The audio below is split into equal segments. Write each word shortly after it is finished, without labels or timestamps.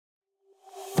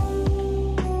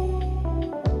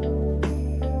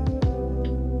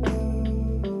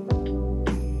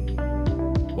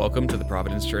Welcome to the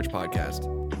Providence Church Podcast.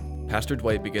 Pastor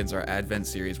Dwight begins our Advent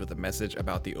series with a message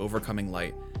about the overcoming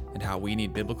light and how we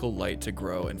need biblical light to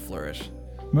grow and flourish.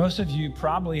 Most of you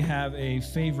probably have a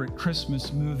favorite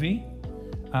Christmas movie.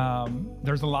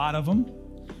 There's a lot of them,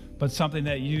 but something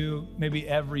that you maybe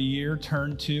every year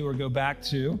turn to or go back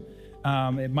to.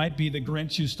 It might be The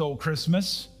Grinch Who Stole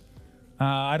Christmas.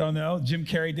 I don't know. Jim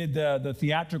Carrey did the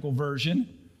theatrical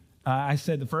version. I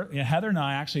said Heather and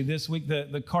I actually this week,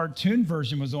 the cartoon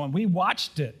version was on. We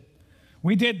watched it.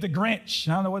 We did The Grinch.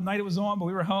 I don't know what night it was on, but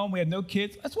we were home. We had no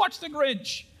kids. Let's watch The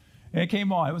Grinch. And it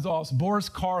came on. It was awesome. Boris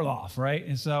Karloff, right?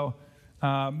 And so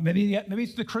maybe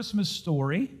it's the Christmas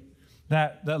story,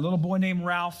 that little boy named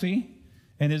Ralphie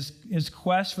and his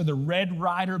quest for the Red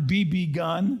Ryder BB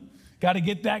gun. Got to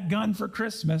get that gun for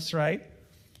Christmas, right?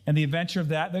 And the adventure of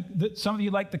that. Some of you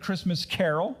like the Christmas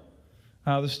Carol.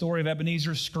 The story of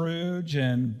Ebenezer Scrooge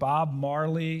and Bob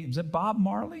Marley. Was it Bob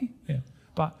Marley? Yeah.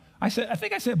 I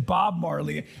think I said Bob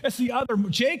Marley. That's the other,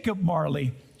 Jacob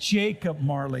Marley.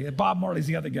 Bob Marley's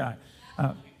the other guy.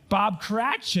 Bob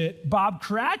Cratchit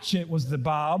was the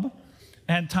Bob,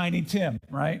 and Tiny Tim,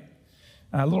 right?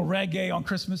 A little reggae on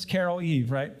Christmas Carol Eve,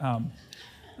 right?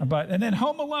 And then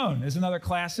Home Alone is another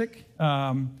classic.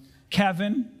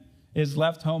 Kevin is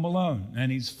left home alone,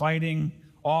 and he's fighting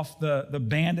off the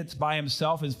bandits by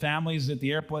himself. His family's at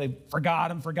the airport. They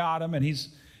forgot him, and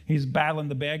he's battling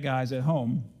the bad guys at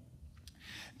home.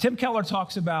 Tim Keller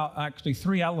talks about actually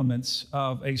three elements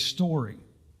of a story.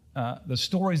 The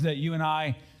stories that you and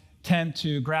I tend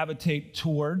to gravitate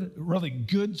toward, really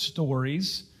good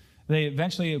stories. They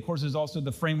eventually, of course, is also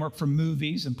the framework for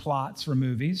movies and plots for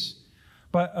movies.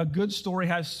 But a good story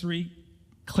has three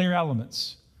clear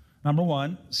elements. Number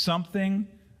one, something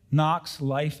knocks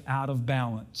life out of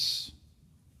balance.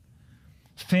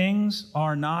 Things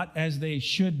are not as they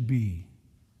should be.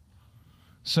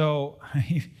 So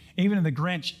even in The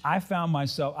Grinch, I found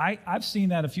myself, I've seen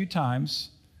that a few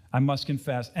times, I must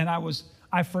confess, and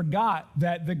I forgot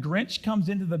that the Grinch comes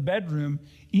into the bedroom,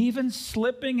 even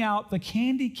slipping out the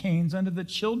candy canes under the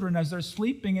children as they're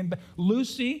sleeping in bed.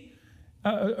 Lucy,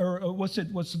 what's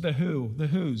the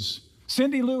Who's?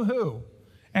 Cindy Lou Who.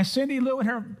 And Cindy Lou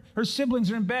and her siblings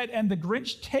are in bed, and the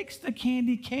Grinch takes the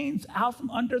candy canes out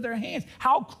from under their hands.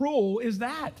 How cruel is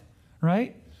that,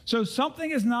 right? So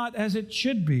something is not as it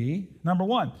should be, number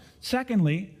one.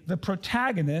 Secondly, the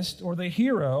protagonist or the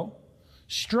hero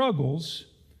struggles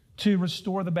to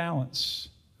restore the balance,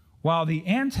 while the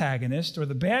antagonist or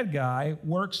the bad guy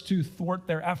works to thwart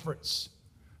their efforts.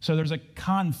 So there's a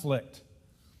conflict.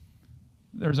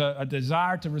 There's a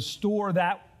desire to restore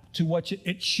that to what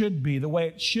it should be, the way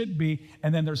it should be,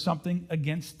 and then there's something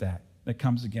against that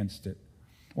comes against it,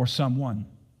 or someone.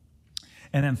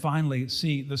 And then finally,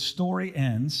 see, the story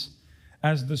ends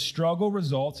as the struggle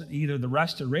results in either the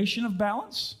restoration of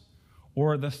balance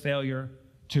or the failure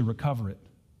to recover it.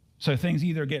 So things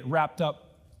either get wrapped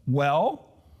up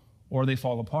well or they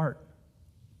fall apart.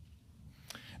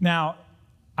 Now,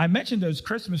 I mentioned those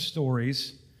Christmas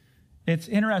stories. It's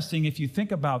interesting if you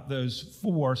think about those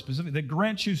four specifically. The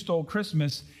Grinch Who Stole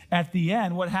Christmas, at the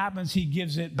end, what happens? He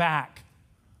gives it back,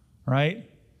 right?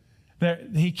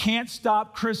 He can't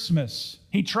stop Christmas.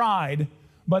 He tried,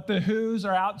 but the Who's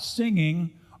are out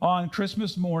singing on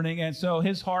Christmas morning, and so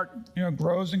his heart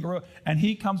grows and grows, and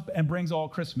he comes and brings all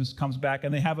Christmas, comes back,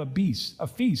 and they have a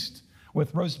feast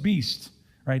with roast beast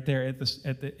right there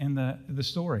in the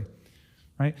story.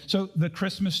 Right? So the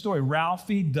Christmas story,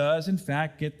 Ralphie does in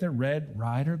fact get the Red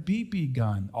Ryder BB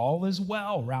gun. All is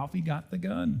well. Ralphie got the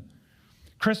gun.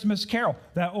 Christmas Carol,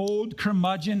 that old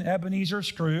curmudgeon Ebenezer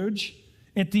Scrooge,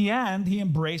 at the end, he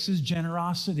embraces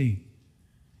generosity.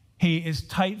 He is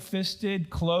tight-fisted,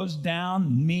 closed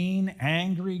down, mean,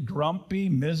 angry, grumpy,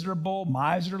 miserable,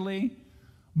 miserly.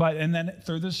 And then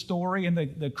through the story and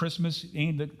the Christmas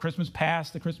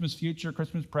past, the Christmas future,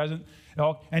 Christmas present,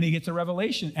 and he gets a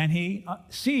revelation, and he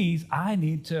sees, I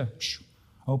need to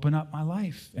open up my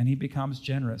life, and he becomes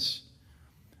generous.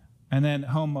 And then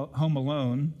Home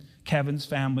Alone, Kevin's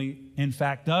family, in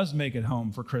fact, does make it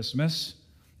home for Christmas,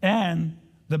 and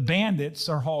the bandits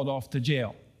are hauled off to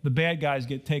jail. The bad guys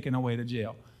get taken away to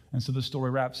jail, and so the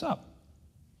story wraps up.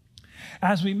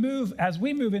 As we move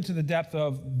into the depth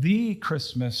of the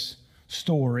Christmas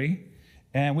story,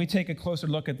 and we take a closer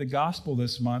look at the gospel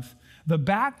this month, the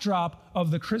backdrop of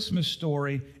the Christmas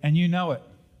story, and you know it,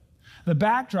 the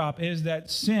backdrop is that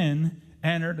sin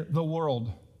entered the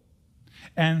world,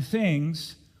 and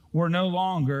things were no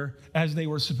longer as they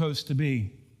were supposed to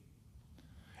be.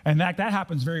 In fact, that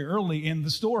happens very early in the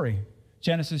story,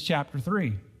 Genesis chapter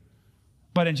 3.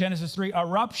 But in Genesis 3, a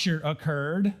rupture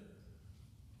occurred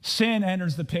sin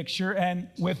enters the picture, and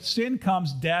with sin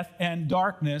comes death and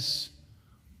darkness.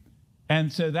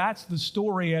 And so that's the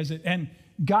story and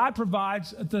God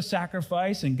provides the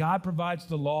sacrifice, and God provides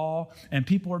the law, and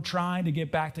people are trying to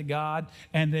get back to God,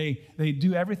 and they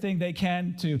do everything they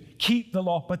can to keep the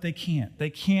law, but they can't.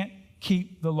 They can't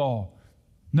keep the law.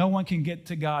 No one can get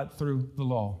to God through the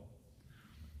law.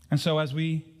 And so as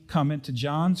we come into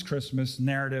John's Christmas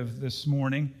narrative this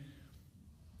morning,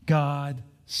 God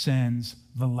sends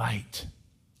the light.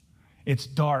 It's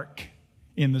dark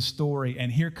in the story,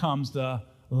 and here comes the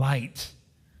light.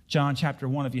 John chapter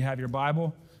 1, if you have your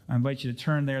Bible, I invite you to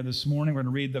turn there this morning. We're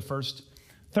going to read the first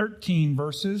 13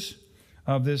 verses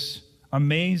of this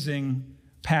amazing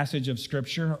passage of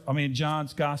Scripture. I mean,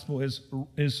 John's gospel is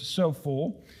so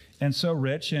full and so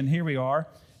rich. And here we are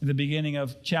in the beginning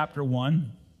of chapter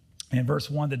 1. In verse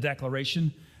 1, the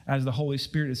declaration as the Holy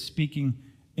Spirit is speaking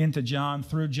into John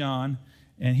through John.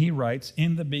 And he writes,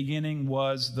 "In the beginning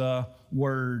was the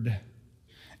Word,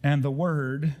 and the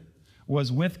Word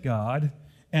was with God,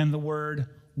 and the Word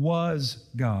was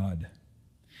God.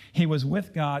 He was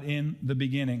with God in the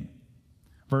beginning."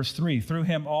 Verse 3, "Through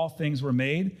him all things were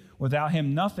made. Without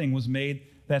him nothing was made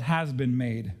that has been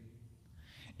made.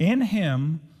 In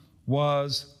him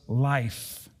was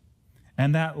life,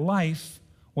 and that life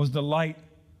was the light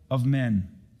of men.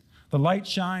 The light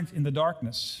shines in the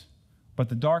darkness, but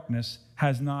the darkness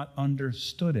has not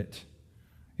understood it."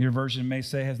 Your version may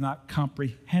say has not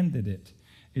comprehended it.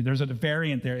 There's a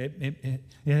variant there. It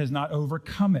has not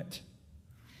overcome it.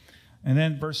 And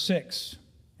then verse 6,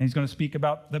 and he's going to speak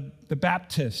about the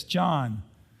Baptist, John,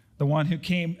 the one who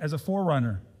came as a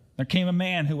forerunner. There came a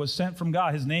man who was sent from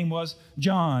God. His name was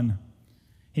John.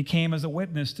 He came as a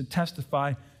witness to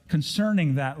testify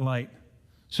concerning that light,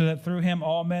 so that through him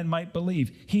all men might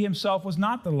believe. He himself was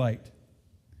not the light.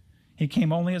 He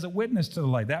came only as a witness to the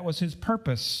light. That was his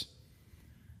purpose.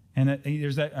 And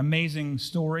there's that amazing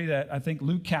story that I think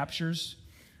Luke captures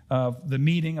of the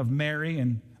meeting of Mary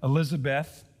and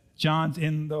Elizabeth. John's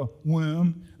in the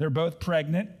womb. They're both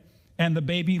pregnant. And the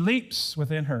baby leaps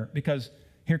within her because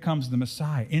here comes the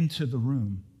Messiah into the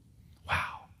room.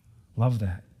 Wow. Love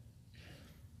that.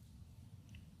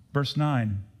 Verse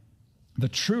 9, "The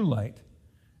true light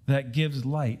that gives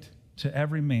light to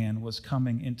every man was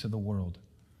coming into the world.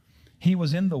 He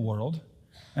was in the world,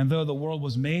 and though the world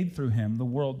was made through him, the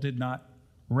world did not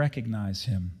recognize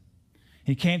him.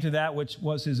 He came to that which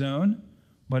was his own,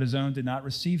 but his own did not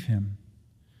receive him."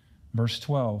 Verse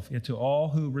 12, "Yet to all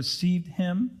who received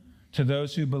him, to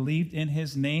those who believed in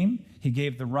his name, he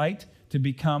gave the right to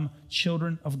become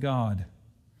children of God.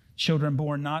 Children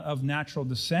born not of natural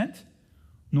descent,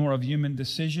 nor of human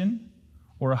decision,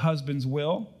 or a husband's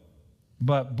will,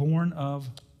 but born of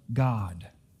God."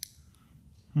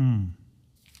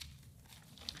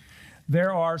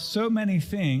 There are so many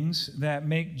things that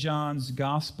make John's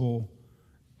gospel,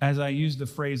 as I used the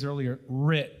phrase earlier,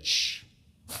 rich,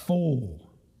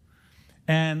 full.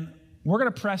 And we're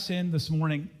going to press in this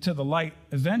morning to the light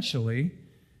eventually.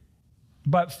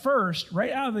 But first,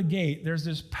 right out of the gate, there's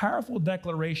this powerful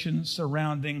declaration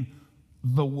surrounding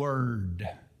the Word.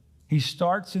 He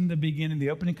starts in the beginning,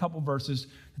 the opening couple verses,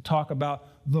 to talk about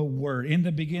the Word. In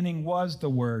the beginning was the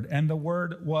Word, and the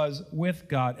Word was with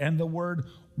God, and the Word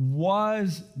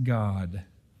was God.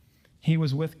 He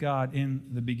was with God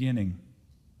in the beginning.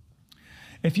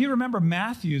 If you remember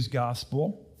Matthew's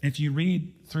gospel, if you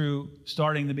read through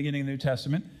starting the beginning of the New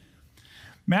Testament,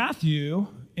 Matthew,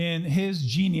 in his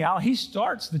genealogy, he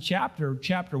starts the chapter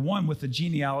 1 with the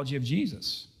genealogy of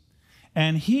Jesus.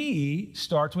 And he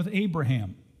starts with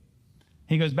Abraham.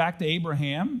 He goes back to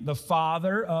Abraham, the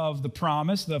father of the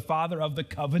promise, the father of the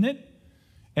covenant.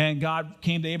 And God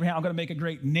came to Abraham, "I'm going to make a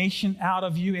great nation out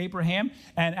of you, Abraham,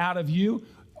 and out of you,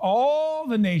 all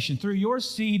the nations, through your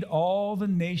seed, all the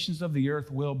nations of the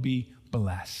earth will be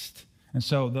blessed." And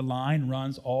so the line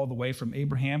runs all the way from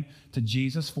Abraham to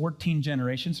Jesus, 14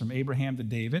 generations, from Abraham to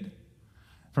David.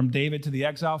 From David to the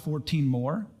exile, 14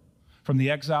 more. From the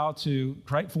exile to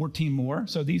Christ, 14 more.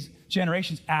 So these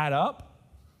generations add up.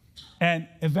 And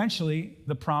eventually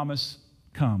the promise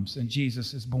comes and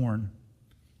Jesus is born.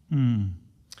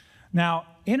 Now,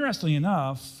 interestingly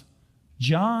enough,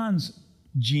 John's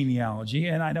genealogy,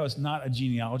 and I know it's not a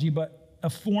genealogy, but a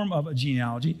form of a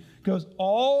genealogy, goes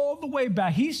all the way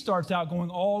back. He starts out going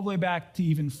all the way back to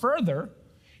even further.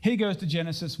 He goes to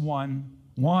Genesis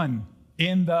 1:1.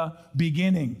 In the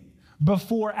beginning,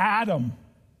 before Adam,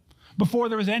 before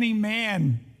there was any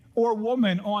man or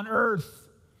woman on earth,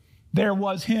 there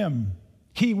was him.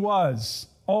 He was,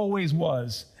 always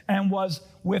was, and was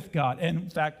with God, and in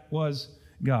fact was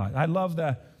God. I love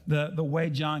the way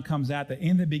John comes at that.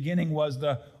 In the beginning was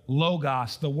the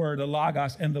Logos, the Word, the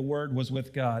Logos, and the Word was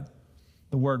with God.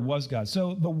 The Word was God.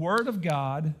 So the Word of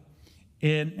God,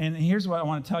 and here's what I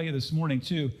want to tell you this morning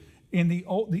too. In the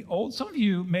old, some of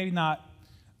you may not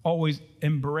always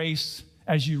embrace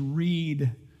as you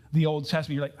read the Old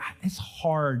Testament. You're like, it's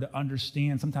hard to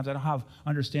understand. Sometimes I don't have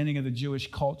understanding of the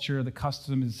Jewish culture, the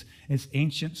customs, its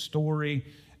ancient story.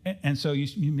 And so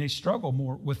you may struggle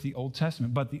more with the Old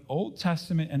Testament. But the Old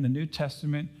Testament and the New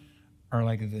Testament are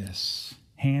like this,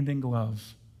 hand in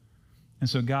glove. And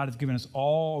so God has given us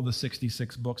all the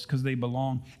 66 books because they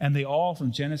belong. And they all,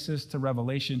 from Genesis to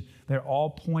Revelation, they're all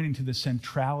pointing to the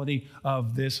centrality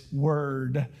of this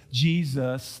Word,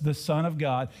 Jesus, the Son of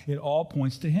God. It all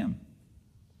points to Him.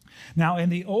 Now, in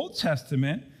the Old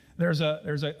Testament,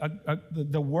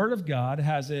 the Word of God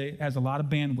has a lot of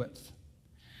bandwidth.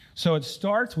 So it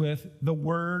starts with the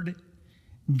Word,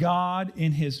 God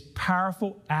in His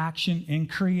powerful action in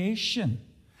creation.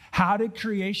 How did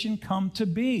creation come to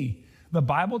be? The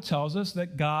Bible tells us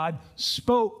that God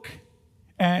spoke,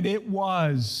 and it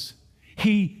was.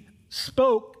 He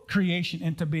spoke creation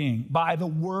into being by the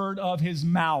word of His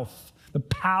mouth, the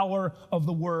power of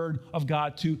the Word of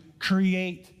God to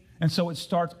create. And so it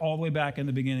starts all the way back in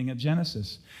the beginning of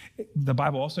Genesis. The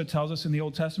Bible also tells us in the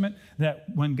Old Testament that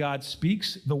when God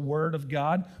speaks, the Word of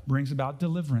God brings about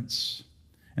deliverance.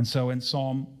 And so in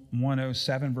Psalm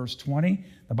 107, verse 20,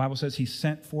 the Bible says He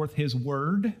sent forth His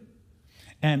Word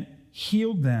and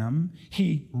healed them.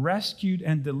 He rescued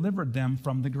and delivered them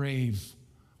from the grave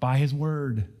by His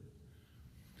Word.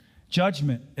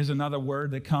 Judgment is another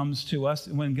word that comes to us.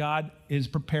 When God is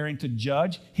preparing to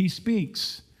judge, He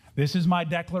speaks. This is my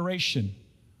declaration.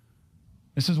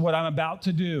 This is what I'm about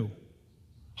to do.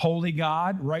 Holy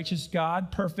God, righteous God,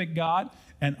 perfect God,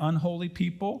 and unholy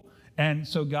people. And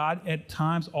so God, at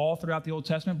times, all throughout the Old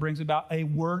Testament, brings about a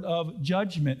word of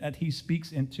judgment that He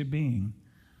speaks into being.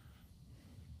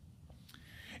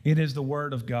 It is the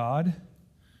Word of God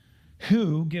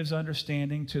who gives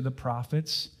understanding to the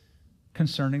prophets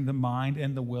concerning the mind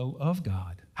and the will of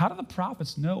God. How do the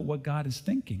prophets know what God is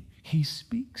thinking? He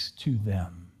speaks to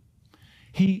them.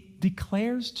 He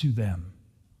declares to them.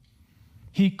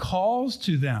 He calls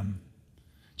to them.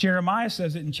 Jeremiah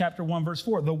says it in chapter 1, verse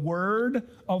 4. The word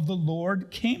of the Lord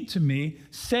came to me,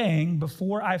 saying,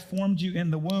 before I formed you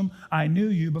in the womb, I knew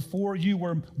you. Before you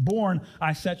were born,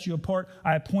 I set you apart.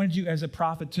 I appointed you as a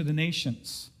prophet to the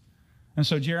nations. And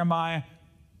so Jeremiah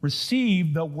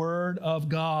received the word of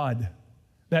God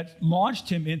that launched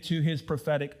him into his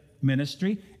prophetic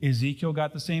ministry. Ezekiel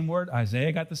got the same word.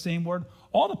 Isaiah got the same word.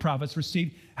 All the prophets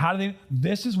received. How do they?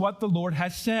 This is what the Lord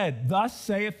has said. Thus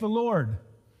saith the Lord.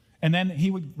 And then He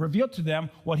would reveal to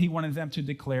them what He wanted them to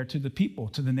declare to the people,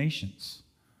 to the nations.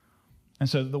 And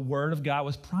so the Word of God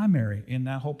was primary in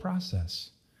that whole process.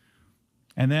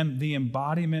 And then the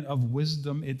embodiment of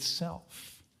wisdom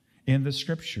itself in the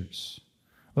Scriptures.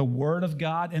 The Word of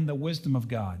God and the wisdom of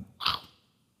God.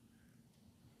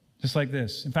 Just like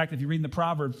this. In fact, if you read in the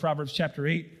Proverbs chapter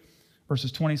 8,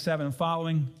 verses 27 and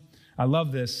following, I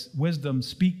love this. Wisdom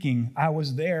speaking, I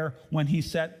was there when He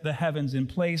set the heavens in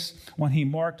place, when He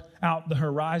marked out the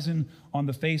horizon on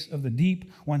the face of the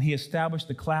deep, when He established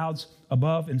the clouds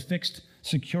above and fixed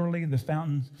securely the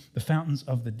fountains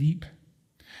of the deep.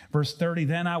 Verse 30,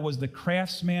 then I was the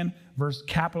craftsman, verse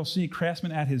capital C,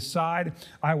 craftsman at His side.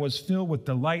 I was filled with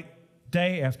delight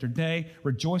day after day,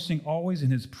 rejoicing always in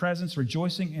His presence,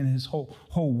 rejoicing in His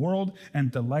whole world,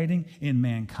 and delighting in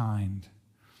mankind.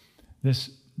 This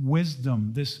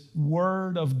wisdom, this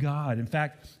Word of God. In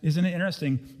fact, isn't it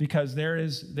interesting? Because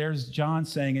there's John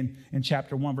saying in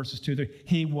chapter 1, verses 2, 3,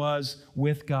 He was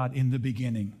with God in the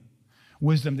beginning.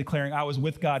 Wisdom declaring, I was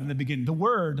with God in the beginning. The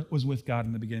Word was with God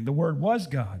in the beginning. The Word was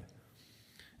God.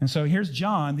 And so here's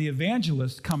John, the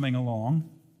evangelist, coming along.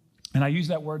 And I use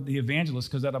that word, the evangelist,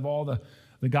 because out of all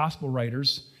the gospel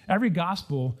writers, every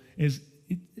gospel is,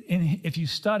 if you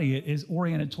study it, is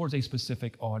oriented towards a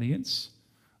specific audience.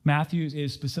 Matthew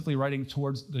is specifically writing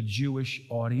towards the Jewish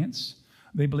audience.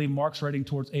 They believe Mark's writing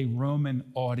towards a Roman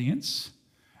audience.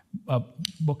 A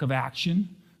book of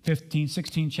action, 15,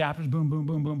 16 chapters, boom, boom,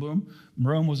 boom, boom, boom.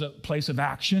 Rome was a place of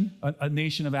action, a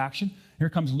nation of action. Here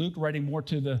comes Luke writing more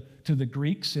to the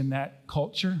Greeks in that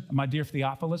culture. My dear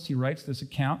Theophilus, he writes this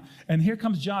account. And here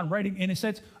comes John writing, and it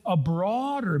says a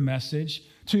broader message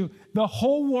to the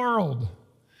whole world.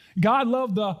 God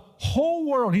loved the whole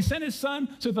world. He sent His Son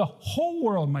so the whole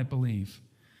world might believe.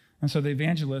 And so the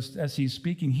evangelist, as he's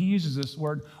speaking, he uses this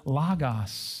word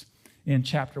logos in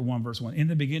chapter 1, verse 1. In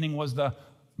the beginning was the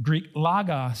Greek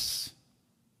logos,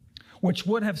 which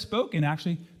would have spoken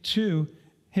actually to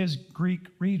his Greek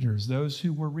readers, those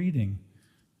who were reading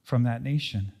from that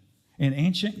nation. In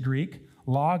ancient Greek,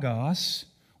 logos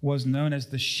was known as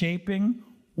the shaping,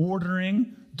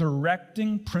 ordering,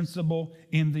 directing principle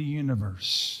in the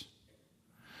universe.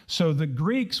 So the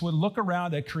Greeks would look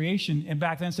around at creation and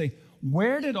back then and say,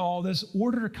 where did all this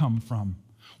order come from?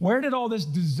 Where did all this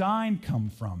design come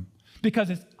from? Because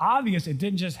it's obvious it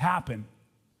didn't just happen.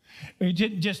 There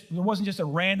wasn't just a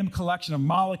random collection of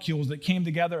molecules that came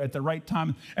together at the right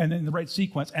time and in the right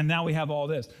sequence, and now we have all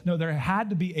this. No, there had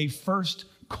to be a first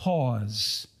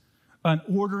cause, an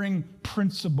ordering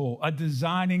principle, a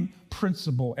designing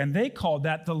principle, and they called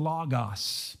that the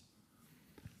logos.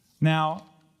 Now,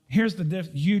 here's the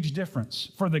huge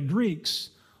difference. For the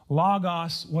Greeks,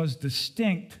 logos was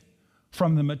distinct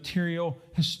from the material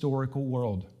historical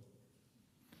world.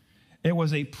 It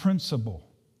was a principle.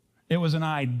 It was an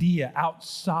idea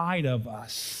outside of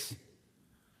us.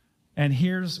 And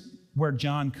here's where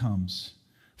John comes.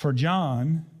 For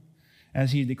John,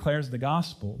 as he declares the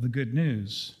gospel, the good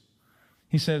news,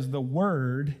 he says the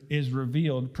word is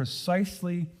revealed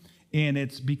precisely in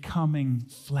its becoming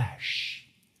flesh.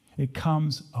 It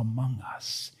comes among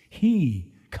us.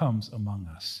 He comes among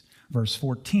us. Verse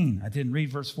 14. I didn't read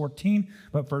verse 14,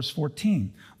 but verse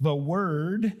 14. The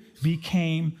word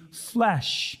became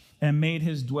flesh and made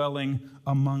his dwelling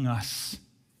among us.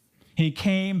 He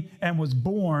came and was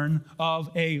born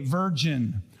of a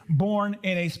virgin, born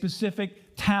in a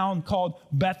specific town called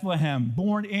Bethlehem,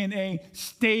 born in a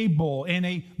stable, in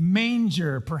a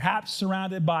manger, perhaps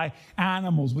surrounded by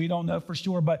animals. We don't know for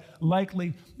sure, but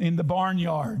likely in the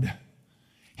barnyard.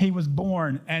 He was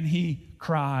born and he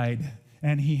cried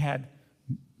and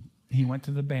he went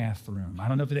to the bathroom. I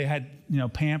don't know if they had,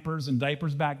 Pampers and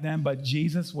diapers back then, but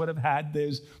Jesus would have had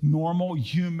those normal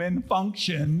human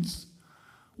functions.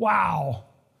 Wow.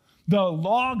 The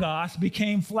Logos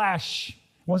became flesh.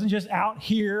 It wasn't just out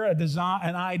here, a design,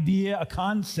 an idea, a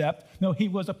concept. No, he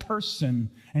was a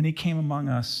person, and he came among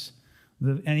us.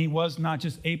 And he was not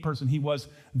just a person. He was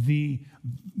the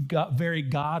very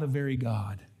God of very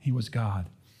God. He was God.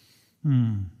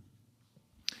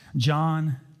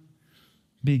 John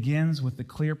begins with the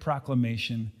clear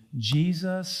proclamation,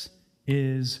 Jesus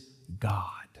is God.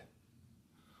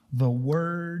 The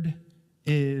Word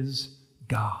is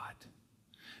God.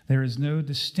 There is no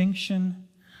distinction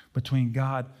between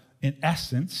God in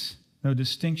essence, no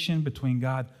distinction between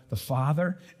God the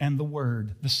Father and the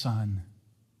Word, the Son.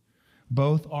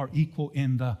 Both are equal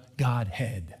in the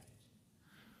Godhead.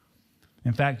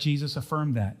 In fact, Jesus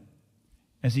affirmed that.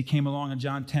 As he came along in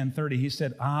John 10:30, he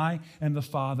said, I and the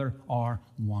Father are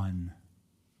one.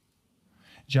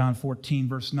 John 14,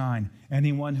 verse 9,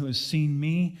 anyone who has seen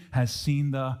me has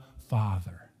seen the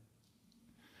Father.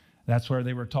 That's where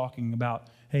they were talking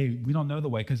about, hey, we don't know the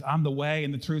way because I'm the way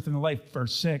and the truth and the life.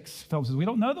 Verse 6, Philip says, we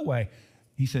don't know the way.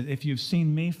 He said, if you've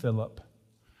seen me, Philip,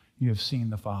 you have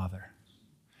seen the Father.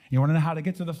 You want to know how to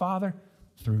get to the Father?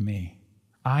 Through me.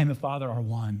 I and the Father are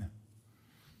one.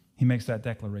 He makes that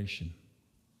declaration.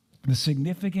 The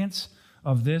significance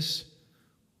of this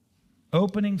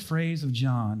opening phrase of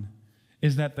John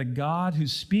is that the God who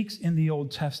speaks in the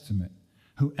Old Testament,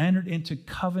 who entered into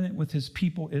covenant with his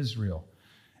people Israel,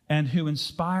 and who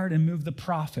inspired and moved the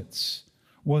prophets,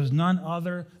 was none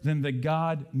other than the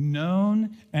God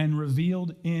known and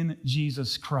revealed in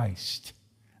Jesus Christ.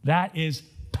 That is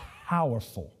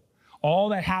powerful. All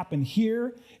that happened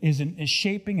here is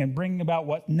shaping and bringing about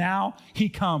what now he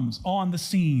comes on the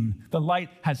scene. The light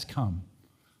has come.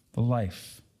 The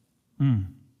life.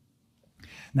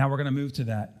 Now we're going to move to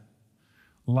that.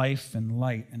 Life and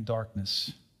light and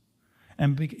darkness.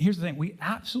 And here's the thing. We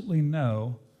absolutely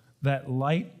know that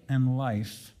light and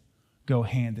life go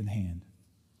hand in hand.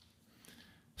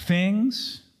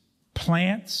 Things,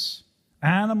 plants,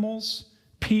 animals,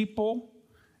 people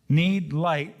need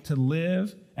light to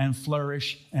live and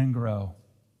flourish and grow.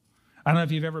 I don't know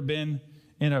if you've ever been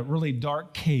in a really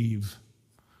dark cave,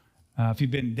 if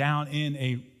you've been down in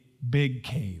a big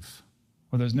cave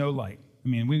where there's no light. I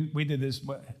mean, we did this,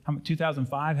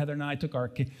 2005, Heather and I took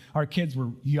our kids were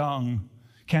young.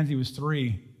 Kenzie was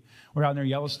 3. We're out near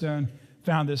Yellowstone,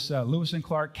 found this Lewis and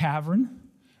Clark cavern,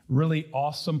 really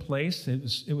awesome place.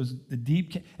 It was the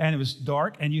deep, and it was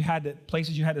dark, and you had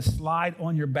places you had to slide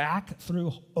on your back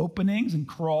through openings and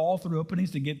crawl through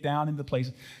openings to get down into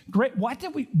places. Great. Why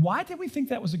did we think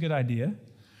that was a good idea?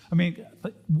 I mean,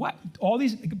 what? All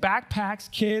these backpacks,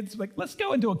 kids, let's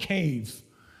go into a cave,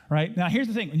 right? Now, here's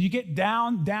the thing. When you get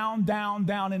down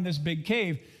in this big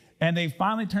cave, and they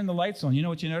finally turn the lights on, you know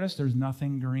what you notice? There's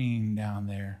nothing green down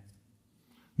there.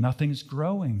 Nothing's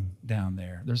growing down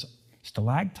there. There's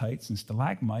stalactites and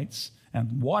stalagmites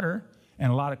and water,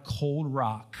 and a lot of cold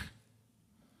rock.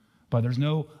 But there's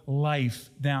no life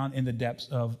down in the depths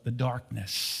of the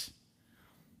darkness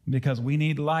because we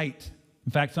need light.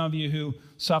 In fact, some of you who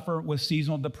suffer with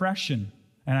seasonal depression,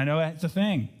 and I know that's a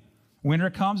thing. Winter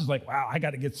comes, it's like, wow, I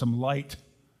got to get some light.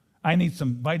 I need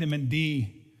some vitamin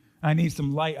D. I need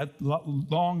some light.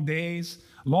 Long days,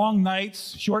 long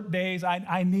nights, short days.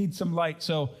 I need some light.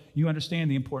 So you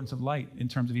understand the importance of light in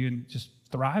terms of even just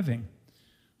thriving,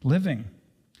 living.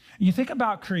 And you think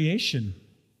about creation.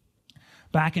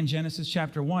 Back in Genesis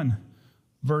chapter 1,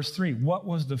 verse 3, what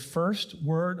was the first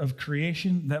word of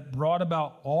creation that brought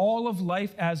about all of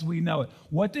life as we know it?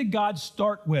 What did God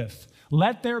start with?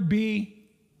 Let there be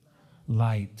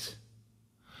light.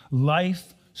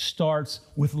 Life starts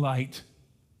with light.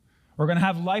 We're going to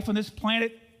have life on this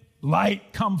planet.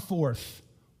 Light, come forth.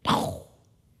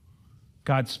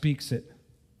 God speaks it.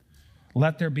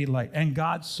 Let there be light. And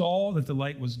God saw that the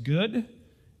light was good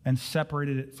and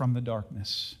separated it from the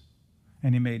darkness.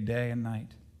 And he made day and night.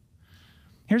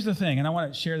 Here's the thing, and I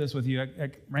want to share this with you. I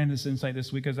ran this insight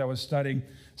this week as I was studying.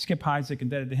 Skip Heitzig,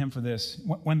 indebted to him for this.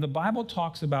 When the Bible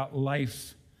talks about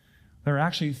life, there are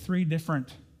actually 3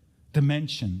 different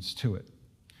dimensions to it.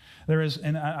 There is,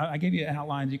 and I gave you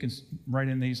outlines. You can write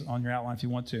in these on your outline if you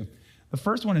want to. The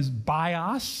first one is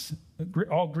bios,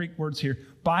 all Greek words here.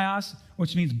 Bios,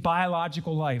 which means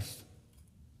biological life.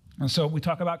 And so we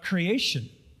talk about creation.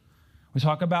 We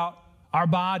talk about our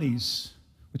bodies.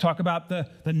 We talk about the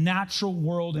natural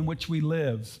world in which we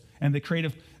live and the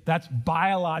creative. That's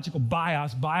biological,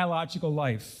 biological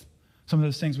life. Some of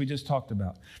those things we just talked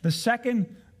about. The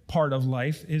second part of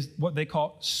life is what they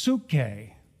call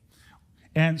psyche.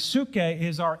 And psyche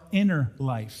is our inner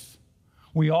life.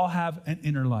 We all have an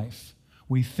inner life.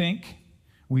 We think,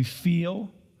 we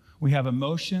feel, we have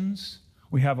emotions,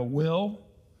 we have a will,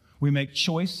 we make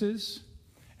choices.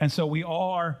 And so we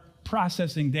all are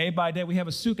processing day by day. We have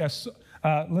a psyche,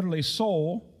 literally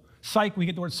soul. Psych, we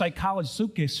get the word psychology,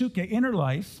 psyche, inner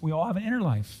life. We all have an inner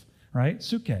life, right?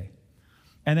 Psyche.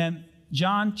 And then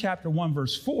John chapter 1,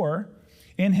 verse 4,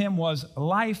 in him was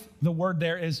life. The word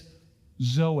there is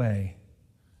zoe,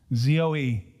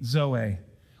 Z-O-E, zoe,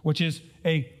 which is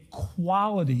a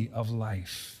quality of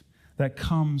life that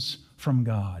comes from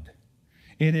God.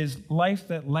 It is life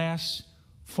that lasts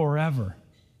forever.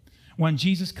 When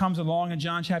Jesus comes along in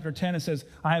John chapter 10, it says,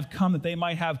 I have come that they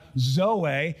might have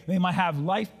zoe, they might have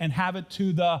life and have it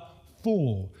to the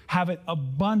full, have it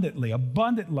abundantly.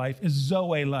 Abundant life is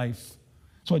zoe life.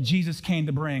 That's what Jesus came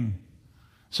to bring.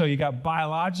 So you got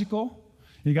biological,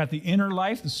 you got the inner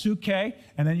life, the psyche,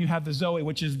 and then you have the zoe,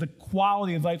 which is the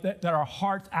quality of life that our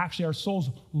hearts, actually our souls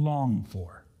long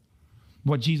for.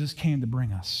 What Jesus came to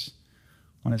bring us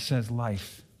when it says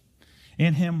life.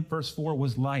 In him, verse 4,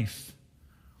 was life.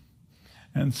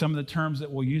 And some of the terms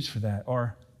that we'll use for that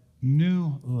are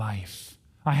new life.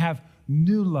 I have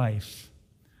new life.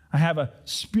 I have a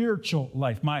spiritual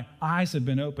life. My eyes have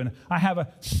been opened. I have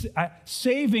a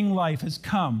saving life has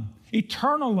come.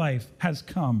 Eternal life has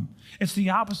come. It's the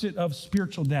opposite of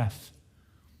spiritual death.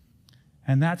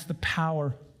 And that's the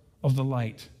power of the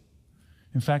light.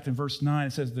 In fact, in verse 9,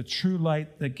 it says, the true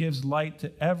light that gives light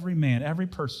to every man, every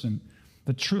person,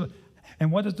 the true.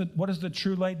 And what does the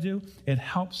true light do? It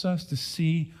helps us to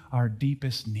see our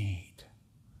deepest need.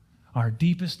 Our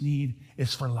deepest need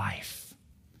is for life.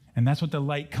 And that's what the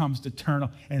light comes to turn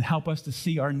on and help us to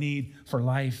see our need for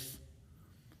life.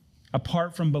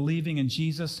 Apart from believing in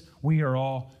Jesus, we are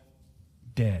all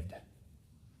dead.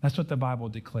 That's what the Bible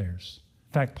declares.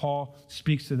 In fact, Paul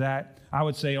speaks to that, I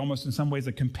would say almost in some ways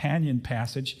a companion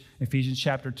passage, Ephesians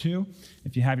chapter 2.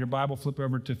 If you have your Bible, flip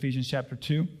over to Ephesians chapter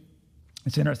 2.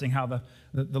 It's interesting how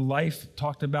the life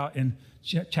talked about in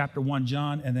chapter 1,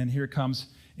 John, and then here it comes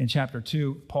in chapter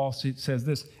 2, Paul says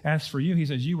this, as for you, he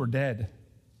says, you were dead.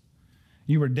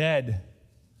 You were dead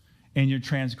in your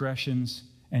transgressions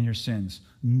and your sins.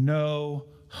 No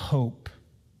hope.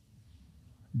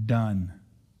 Done.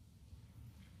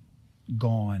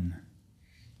 Gone.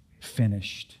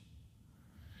 Finished.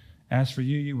 As for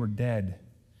you, you were dead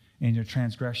in your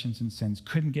transgressions and sins.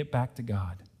 Couldn't get back to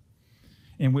God,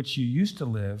 in which you used to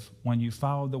live when you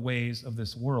followed the ways of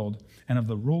this world and of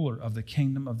the ruler of the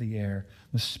kingdom of the air,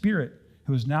 the spirit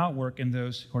who is now at work in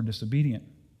those who are disobedient.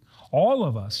 All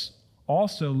of us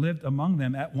also lived among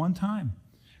them at one time,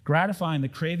 gratifying the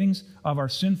cravings of our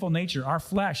sinful nature, our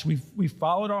flesh. We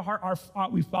followed our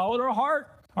heart,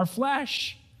 our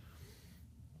flesh,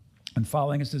 and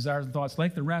following its desires and thoughts.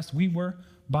 Like the rest, we were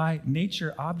by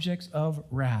nature objects of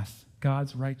wrath,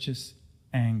 God's righteous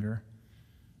anger,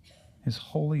 his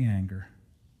holy anger.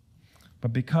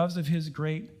 But because of his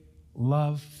great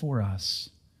love for us,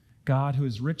 God, who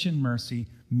is rich in mercy,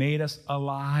 made us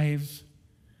alive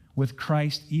with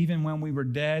Christ even when we were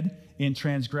dead in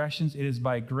transgressions. It is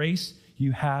by grace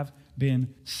you have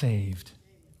been saved.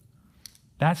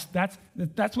 That's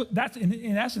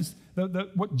in essence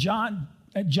what John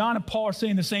and Paul are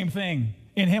saying the same thing.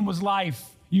 In him was life.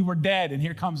 You were dead, and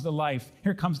here comes the life.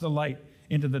 Here comes the light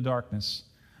into the darkness.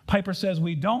 Piper says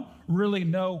we don't really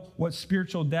know what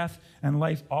spiritual death and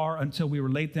life are until we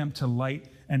relate them to light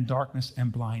and darkness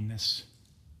and blindness.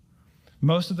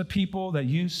 Most of the people that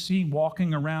you see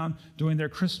walking around doing their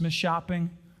Christmas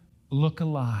shopping look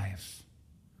alive.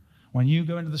 When you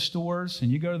go into the stores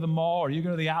and you go to the mall or you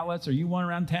go to the outlets or you run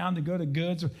around town to go to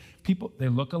goods, or people, they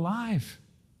look alive.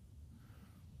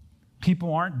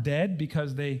 People aren't dead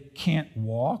because they can't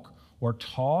walk or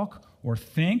talk or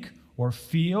think or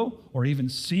feel or even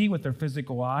see with their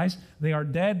physical eyes. They are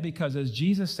dead because, as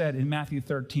Jesus said in Matthew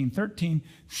 13:13,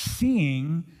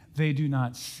 seeing they do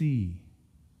not see.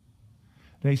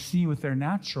 They see with their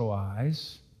natural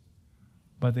eyes,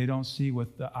 but they don't see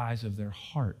with the eyes of their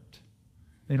heart.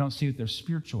 They don't see with their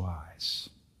spiritual eyes.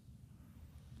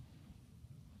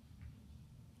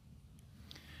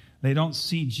 They don't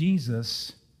see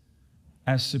Jesus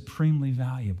as supremely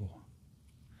valuable.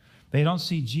 They don't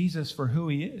see Jesus for who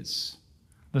he is,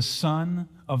 the Son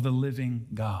of the living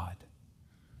God,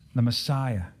 the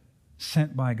Messiah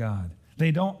sent by God.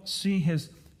 They don't see his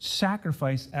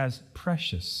sacrifice as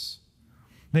precious.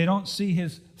 They don't see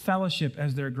his fellowship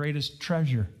as their greatest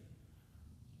treasure.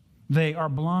 They are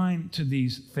blind to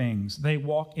these things. They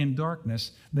walk in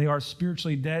darkness. They are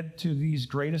spiritually dead to these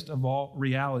greatest of all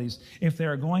realities. If they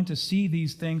are going to see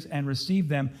these things and receive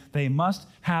them, they must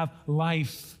have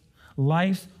life.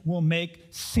 Life will make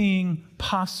seeing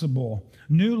possible.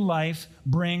 New life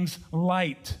brings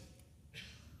light.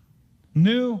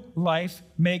 New life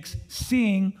makes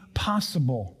seeing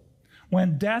possible.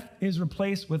 When death is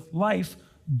replaced with life,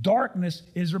 darkness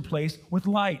is replaced with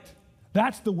light.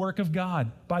 That's the work of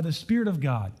God, by the Spirit of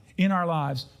God in our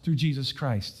lives through Jesus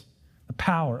Christ. The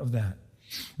power of that.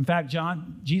 In fact,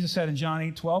 Jesus said in John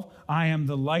 8:12, I am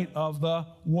the light of the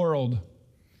world.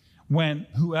 When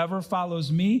whoever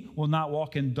follows me will not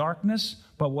walk in darkness,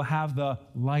 but will have the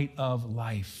light of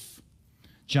life.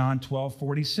 John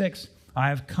 12:46, I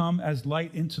have come as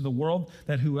light into the world,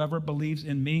 that whoever believes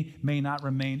in me may not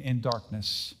remain in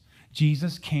darkness.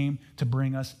 Jesus came to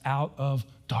bring us out of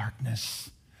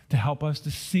darkness, to help us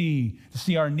to see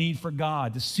our need for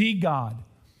God, to see God,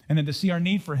 and then to see our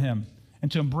need for him, and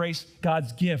to embrace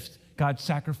God's gift, God's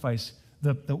sacrifice,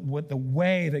 the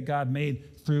way that God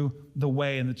made through the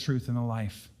way and the truth and the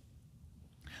life.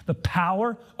 The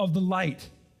power of the light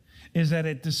is that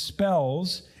it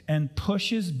dispels and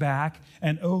pushes back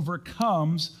and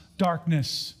overcomes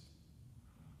darkness.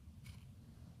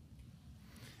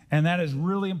 And that is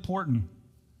really important.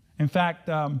 In fact,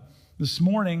 this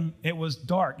morning, it was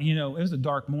dark. You know, it was a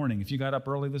dark morning. If you got up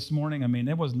early this morning, I mean,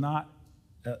 there was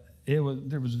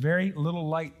very little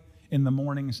light in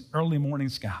the early morning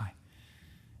sky.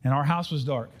 And our house was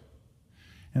dark.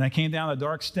 And I came down the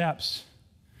dark steps,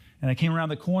 and I came around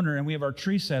the corner, and we have our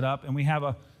tree set up, and we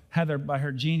have Heather, by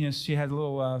her genius, she had a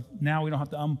little, now we don't have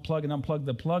to unplug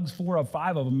the plugs, 4 or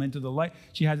 5 of them into the light.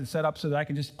 She has it set up so that I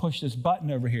can just push this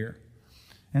button over here.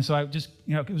 And so I just,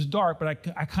 it was dark, but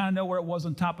I kind of know where it was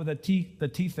on top of the T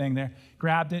thing there.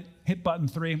 Grabbed it, hit button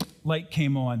 3, light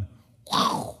came on.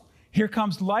 Wow. Here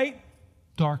comes light.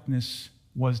 Darkness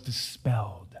was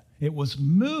dispelled. It was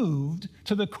moved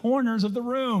to the corners of the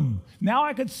room. Now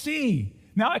I could see.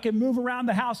 Now I could move around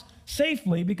the house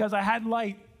safely because I had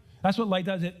light. That's what light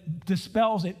does. It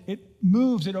dispels, it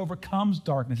moves, it overcomes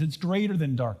darkness. It's greater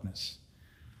than darkness.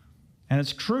 And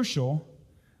it's crucial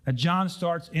that John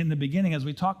starts in the beginning, as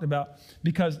we talked about,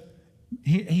 because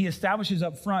he establishes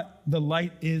up front the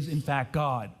light is in fact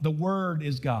God. The Word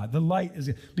is God. The light is,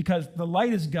 because the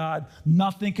light is God,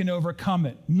 nothing can overcome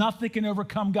it. Nothing can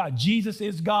overcome God. Jesus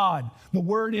is God. The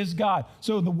Word is God.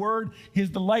 So the Word,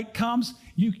 the light comes,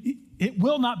 it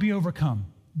will not be overcome.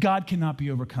 God cannot be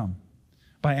overcome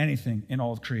by anything in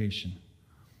all of creation.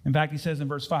 In fact, he says in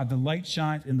verse 5, the light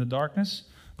shines in the darkness,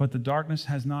 but the darkness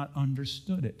has not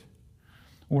understood it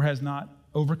or has not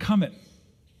overcome it.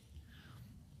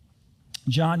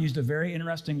 John used a very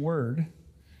interesting word,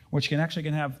 which can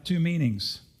have 2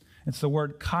 meanings. It's the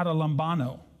word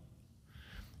katalambano.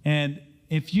 And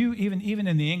if you, even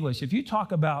in the English, if you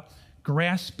talk about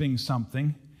grasping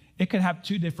something, it could have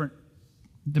 2 different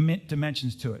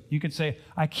dimensions to it. You could say,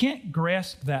 I can't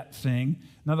grasp that thing.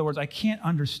 In other words, I can't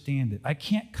understand it. I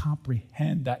can't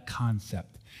comprehend that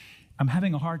concept. I'm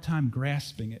having a hard time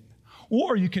grasping it.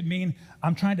 Or you could mean,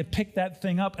 I'm trying to pick that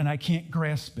thing up and I can't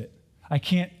grasp it. I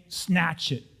can't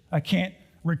snatch it. I can't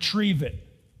retrieve it.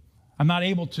 I'm not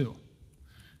able to.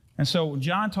 And so when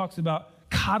John talks about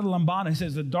katalambano, he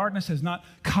says the darkness has not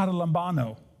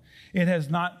katalambano. It has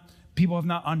not, people have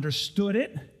not understood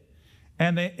it.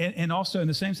 And also in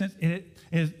the same sense, it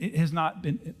has not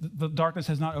been, the darkness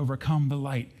has not overcome the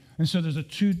light. And so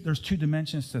there's two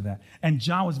dimensions to that. And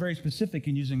John was very specific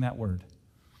in using that word.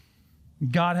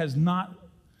 God has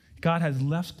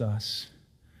left us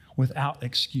without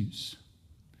excuse.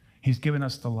 He's given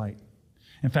us the light.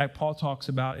 In fact, Paul talks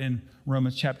about in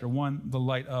Romans chapter 1, the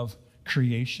light of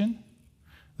creation.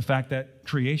 The fact that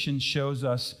creation shows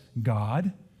us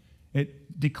God.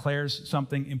 It declares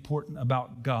something important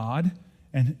about God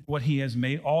and what he has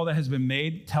made. All that has been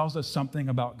made tells us something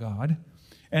about God.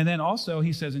 And then also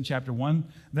he says in chapter 1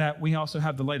 that we also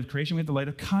have the light of creation. We have the light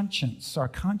of conscience. Our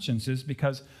consciences,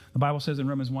 because the Bible says in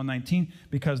Romans 1:19,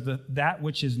 because that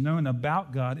which is known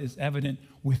about God is evident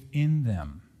within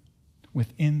them.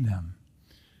 Within them.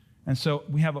 And so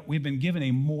we've been given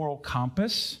a moral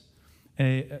compass,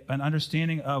 an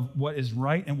understanding of what is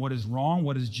right and what is wrong,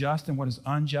 what is just and what is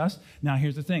unjust. Now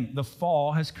here's the thing, the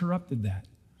fall has corrupted that.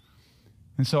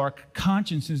 And so our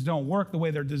consciences don't work the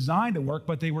way they're designed to work,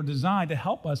 but they were designed to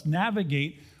help us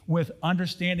navigate with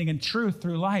understanding and truth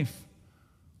through life.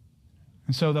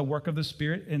 And so the work of the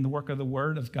Spirit and the work of the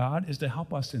Word of God is to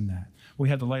help us in that. We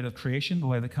have the light of creation, the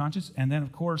light of the conscience, and then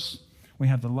of course we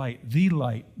have the light of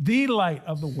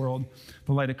the world,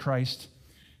 the light of Christ.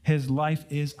 His life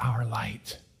is our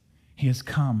light. He has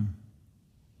come.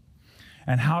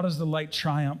 And how does the light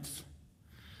triumph?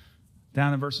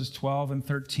 Down in verses 12 and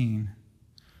 13.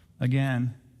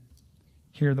 Again,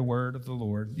 hear the word of the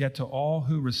Lord. Yet to all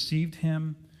who received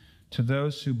him, to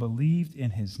those who believed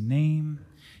in his name,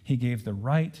 he gave the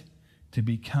right to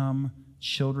become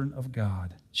children of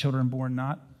God. Children born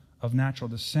not of natural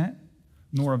descent,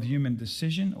 nor of human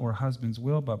decision or husband's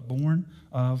will, but born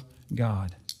of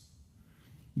God.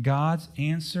 God's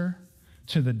answer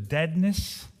to the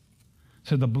deadness,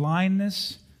 to the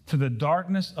blindness, to the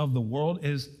darkness of the world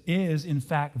is in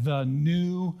fact the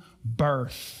new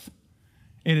birth.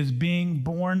 It is being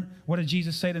born. What did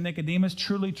Jesus say to Nicodemus?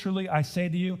 Truly, truly, I say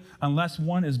to you, unless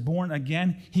one is born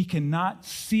again, he cannot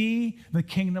see the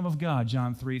kingdom of God,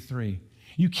 John 3:3.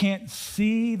 You can't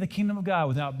see the kingdom of God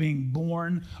without being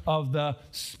born of the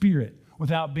Spirit,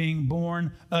 without being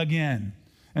born again.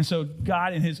 And so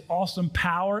God, in his awesome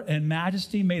power and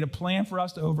majesty, made a plan for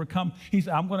us to overcome. He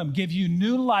said, I'm going to give you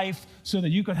new life so that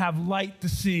you can have light to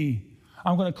see.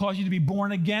 I'm going to cause you to be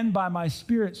born again by my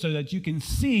Spirit so that you can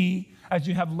see, as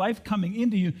you have life coming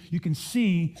into you, you can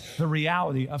see the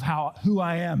reality of who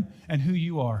I am and who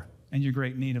you are and your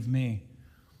great need of me.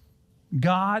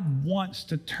 God wants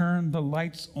to turn the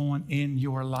lights on in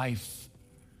your life.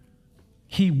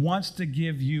 He wants to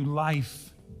give you life.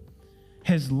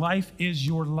 His life is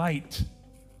your light.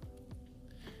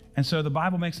 And so the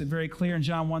Bible makes it very clear in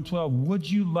John 1:12, would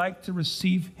you like to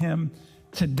receive him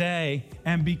today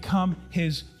and become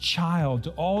his child?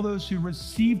 To all those who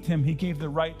received him, he gave the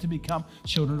right to become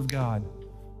children of God.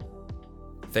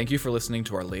 Thank you for listening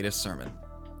to our latest sermon.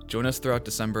 Join us throughout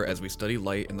December as we study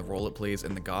light and the role it plays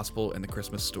in the gospel and the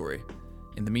Christmas story.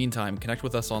 In the meantime, connect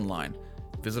with us online.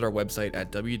 Visit our website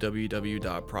at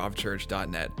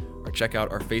www.provchurch.net or check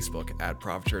out our Facebook at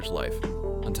Prov Church Life.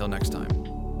 Until next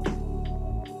time.